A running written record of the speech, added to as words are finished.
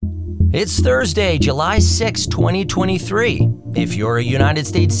It's Thursday, July 6, 2023. If you're a United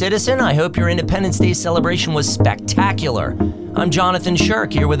States citizen, I hope your Independence Day celebration was spectacular. I'm Jonathan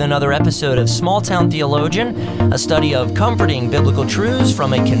Shirk, here with another episode of Small Town Theologian, a study of comforting biblical truths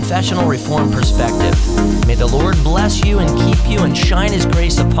from a confessional reform perspective. May the Lord bless you and keep you and shine His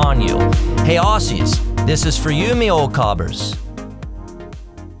grace upon you. Hey Aussies, this is for you, me old cobbers.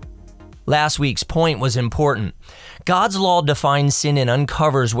 Last week's point was important. God's law defines sin and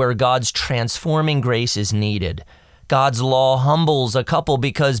uncovers where God's transforming grace is needed. God's law humbles a couple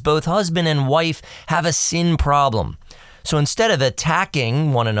because both husband and wife have a sin problem. So instead of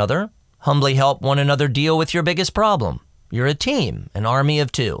attacking one another, humbly help one another deal with your biggest problem. You're a team, an army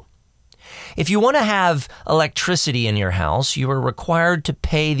of two. If you want to have electricity in your house, you are required to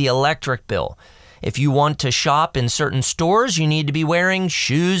pay the electric bill. If you want to shop in certain stores, you need to be wearing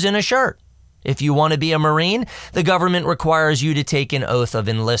shoes and a shirt. If you want to be a Marine, the government requires you to take an oath of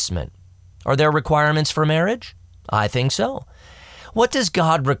enlistment. Are there requirements for marriage? I think so. What does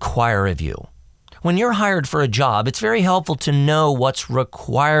God require of you? When you're hired for a job, it's very helpful to know what's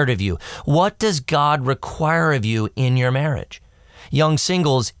required of you. What does God require of you in your marriage? Young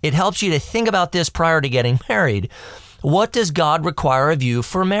singles, it helps you to think about this prior to getting married. What does God require of you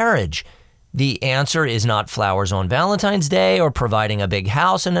for marriage? The answer is not flowers on Valentine's Day or providing a big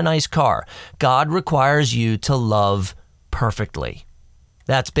house and a nice car. God requires you to love perfectly.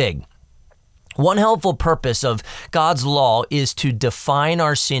 That's big. One helpful purpose of God's law is to define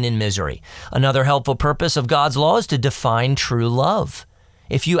our sin and misery. Another helpful purpose of God's law is to define true love.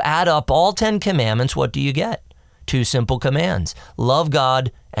 If you add up all 10 commandments, what do you get? 2 simple commands: love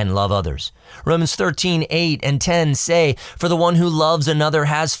God and love others. Romans 13:8 and 10 say, "For the one who loves another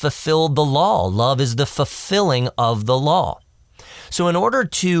has fulfilled the law." Love is the fulfilling of the law. So in order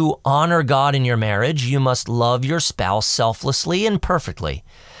to honor God in your marriage, you must love your spouse selflessly and perfectly.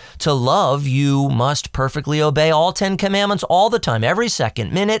 To love, you must perfectly obey all 10 commandments all the time, every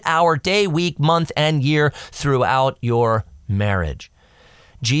second, minute, hour, day, week, month, and year throughout your marriage.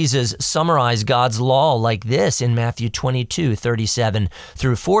 Jesus summarized God's law like this in Matthew 22:37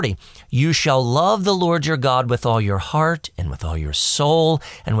 through 40. "You shall love the Lord your God with all your heart and with all your soul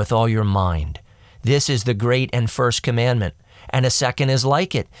and with all your mind. This is the great and first commandment. And a second is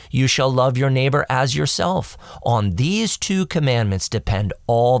like it. You shall love your neighbor as yourself. On these 2 commandments depend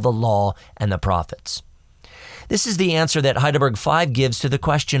all the law and the prophets." This is the answer that Heidelberg 5 gives to the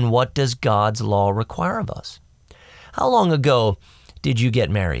question, what does God's law require of us? How long ago did you get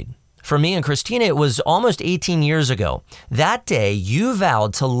married? For me and Christina, it was almost 18 years ago. That day, you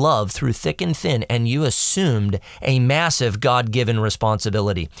vowed to love through thick and thin, and you assumed a massive God-given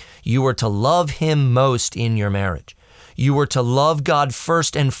responsibility. You were to love Him most in your marriage. You were to love God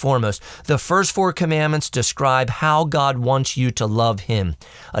first and foremost. The first 4 commandments describe how God wants you to love Him.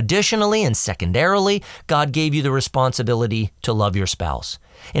 Additionally and secondarily, God gave you the responsibility to love your spouse.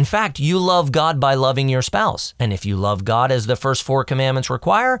 In fact, you love God by loving your spouse. And if you love God as the first 4 commandments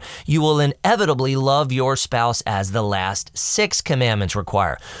require, you will inevitably love your spouse as the last 6 commandments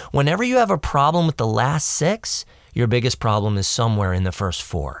require. Whenever you have a problem with the last 6, your biggest problem is somewhere in the first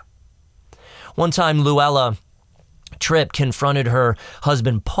 4. One time, Luella Tripp confronted her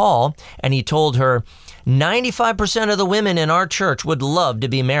husband, Paul, and he told her, 95% of the women in our church would love to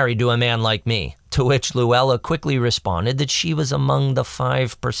be married to a man like me. To which Luella quickly responded that she was among the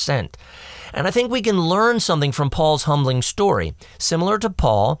 5%. And I think we can learn something from Paul's humbling story. Similar to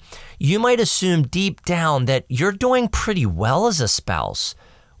Paul, you might assume deep down that you're doing pretty well as a spouse.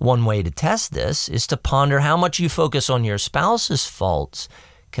 One way to test this is to ponder how much you focus on your spouse's faults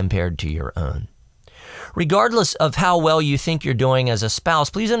compared to your own. Regardless of how well you think you're doing as a spouse,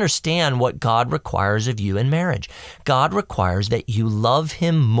 please understand what God requires of you in marriage. God requires that you love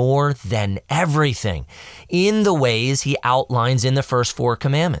Him more than everything in the ways He outlines in the first 4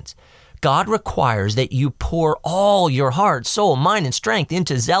 commandments. God requires that you pour all your heart, soul, mind, and strength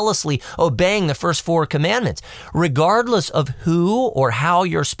into zealously obeying the first 4 commandments. Regardless of who or how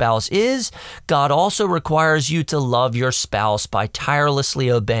your spouse is, God also requires you to love your spouse by tirelessly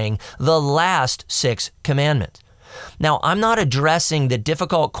obeying the last 6 commandments. Now, I'm not addressing the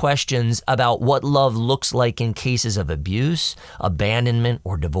difficult questions about what love looks like in cases of abuse, abandonment,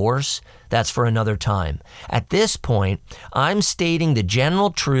 or divorce. That's for another time. At this point, I'm stating the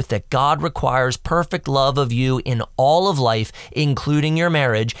general truth that God requires perfect love of you in all of life, including your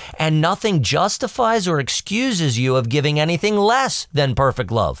marriage, and nothing justifies or excuses you of giving anything less than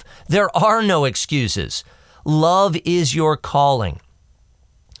perfect love. There are no excuses. Love is your calling.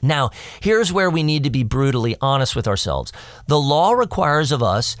 Now, here's where we need to be brutally honest with ourselves. The law requires of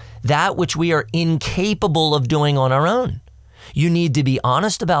us that which we are incapable of doing on our own. You need to be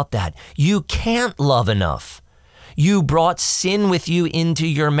honest about that. You can't love enough. You brought sin with you into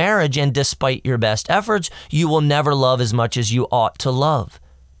your marriage, and despite your best efforts, you will never love as much as you ought to love.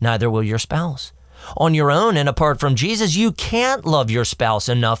 Neither will your spouse. On your own and apart from Jesus, you can't love your spouse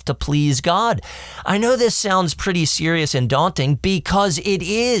enough to please God. I know this sounds pretty serious and daunting because it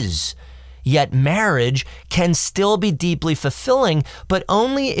is. Yet marriage can still be deeply fulfilling, but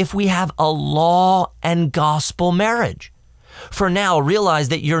only if we have a law and gospel marriage. For now, realize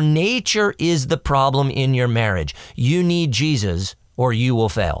that your nature is the problem in your marriage. You need Jesus or you will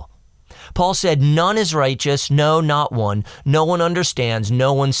fail. Paul said, none is righteous, no, not one. No one understands,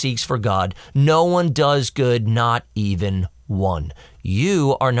 no one seeks for God. No one does good, not even one.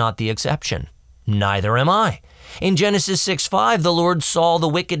 You are not the exception. Neither am I. In Genesis 6:5, the Lord saw the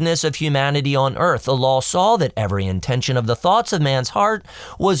wickedness of humanity on earth. The law saw that every intention of the thoughts of man's heart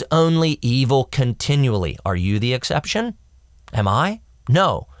was only evil continually. Are you the exception? Am I?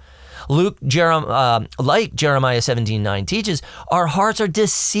 No. Like Jeremiah 17:9 teaches, our hearts are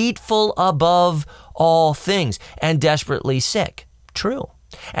deceitful above all things and desperately sick. True.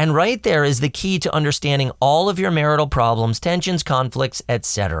 And right there is the key to understanding all of your marital problems, tensions, conflicts,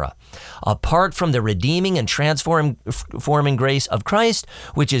 etc. Apart from the redeeming and transforming grace of Christ,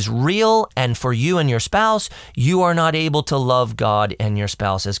 which is real and for you and your spouse, you are not able to love God and your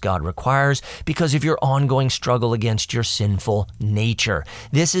spouse as God requires because of your ongoing struggle against your sinful nature.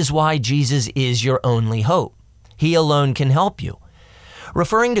 This is why Jesus is your only hope. He alone can help you.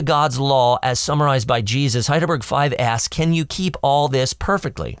 Referring to God's law as summarized by Jesus, Heidelberg 5 asks, can you keep all this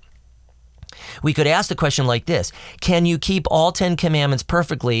perfectly? We could ask the question like this: can you keep all 10 commandments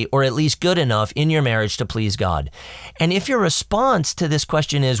perfectly, or at least good enough in your marriage to please God? And if your response to this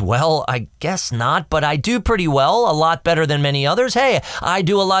question is, well, I guess not, but I do pretty well, a lot better than many others. Hey, I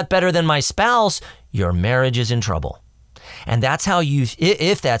do a lot better than my spouse. Your marriage is in trouble. And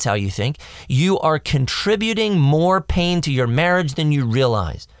if that's how you think, you are contributing more pain to your marriage than you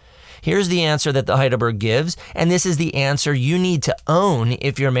realize. Here's the answer that the Heidelberg gives, and this is the answer you need to own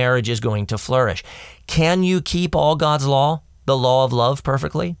if your marriage is going to flourish. Can you keep all God's law, the law of love,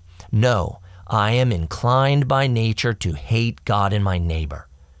 perfectly? No, I am inclined by nature to hate God and my neighbor.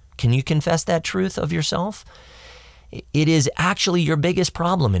 Can you confess that truth of yourself? It is actually your biggest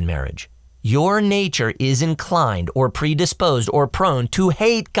problem in marriage. Your nature is inclined or predisposed or prone to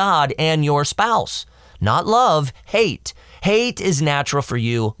hate God and your spouse. Not love, hate. Hate is natural for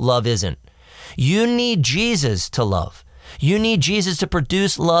you, love isn't. You need Jesus to love. You need Jesus to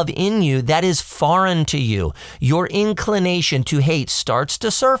produce love in you that is foreign to you. Your inclination to hate starts to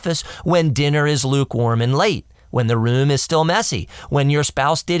surface when dinner is lukewarm and late, when the room is still messy, when your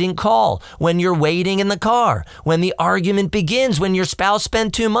spouse didn't call, when you're waiting in the car, when the argument begins, when your spouse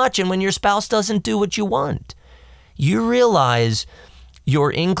spent too much, and when your spouse doesn't do what you want. You realize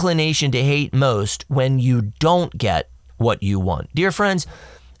your inclination to hate most when you don't get what you want. Dear friends,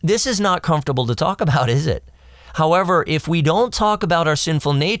 this is not comfortable to talk about, is it? However, if we don't talk about our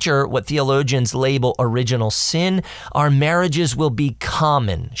sinful nature, what theologians label original sin, our marriages will be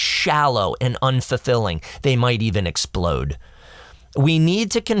common, shallow, and unfulfilling. They might even explode. We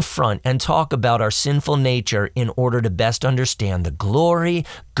need to confront and talk about our sinful nature in order to best understand the glory,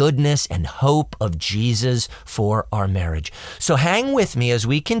 goodness, and hope of Jesus for our marriage. So hang with me as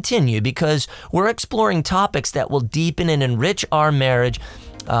we continue, because we're exploring topics that will deepen and enrich our marriage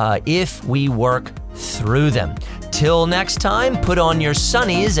if we work through them. Till next time, put on your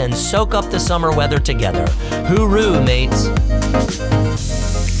sunnies and soak up the summer weather together. Hooroo, mates.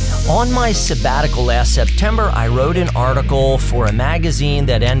 On my sabbatical last September, I wrote an article for a magazine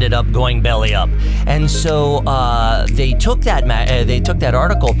that ended up going belly up. And so they took that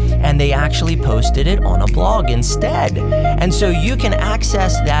article and they actually posted it on a blog instead. And so you can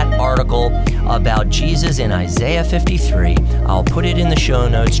access that article about Jesus in Isaiah 53. I'll put it in the show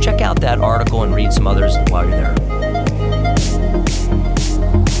notes. Check out that article and read some others while you're there.